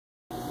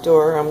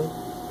door I'm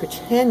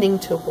pretending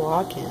to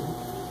walk in.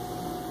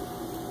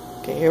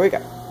 Okay, here we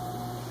go.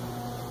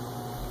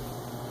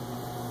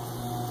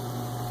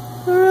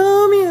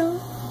 Romeo.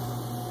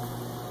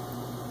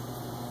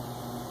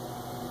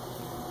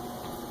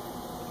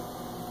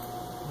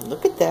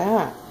 Look at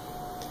that.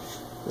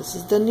 This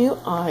is the new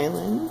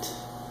island.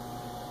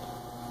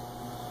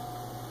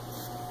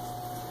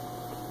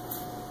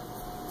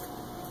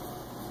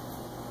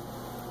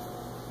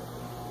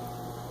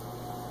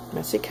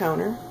 Messy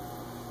counter.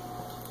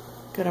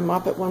 Gotta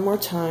mop it one more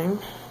time.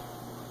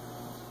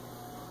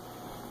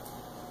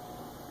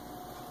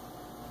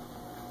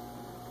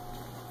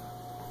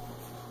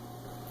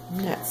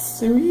 That's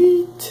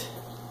sweet.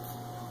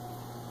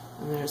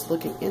 And there's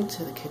looking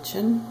into the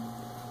kitchen.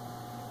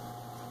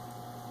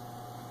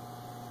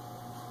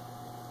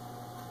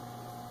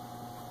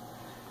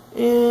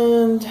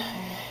 And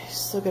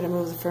still got to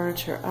move the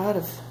furniture out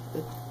of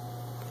the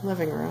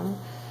living room.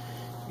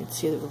 You can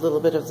see a little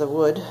bit of the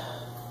wood.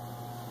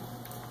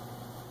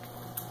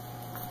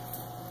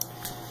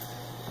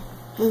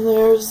 And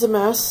there's the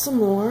mess some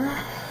more.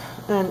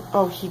 And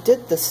oh, he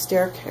did the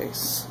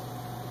staircase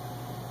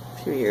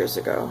a few years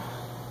ago.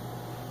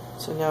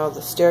 So now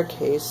the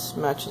staircase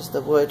matches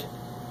the wood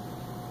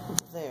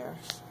there.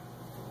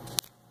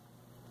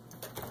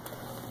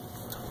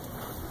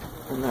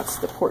 And that's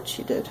the porch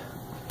he did.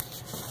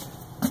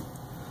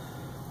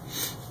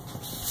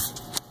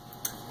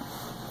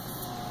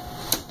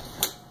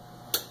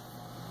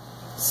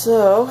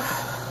 So,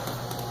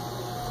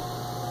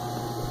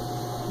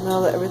 now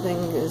that everything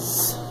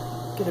is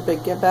going to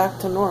get back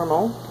to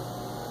normal,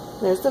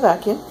 there's the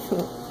vacuum.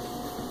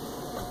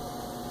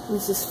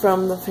 This is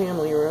from the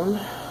family room.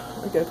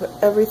 I gotta put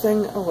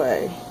everything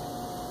away.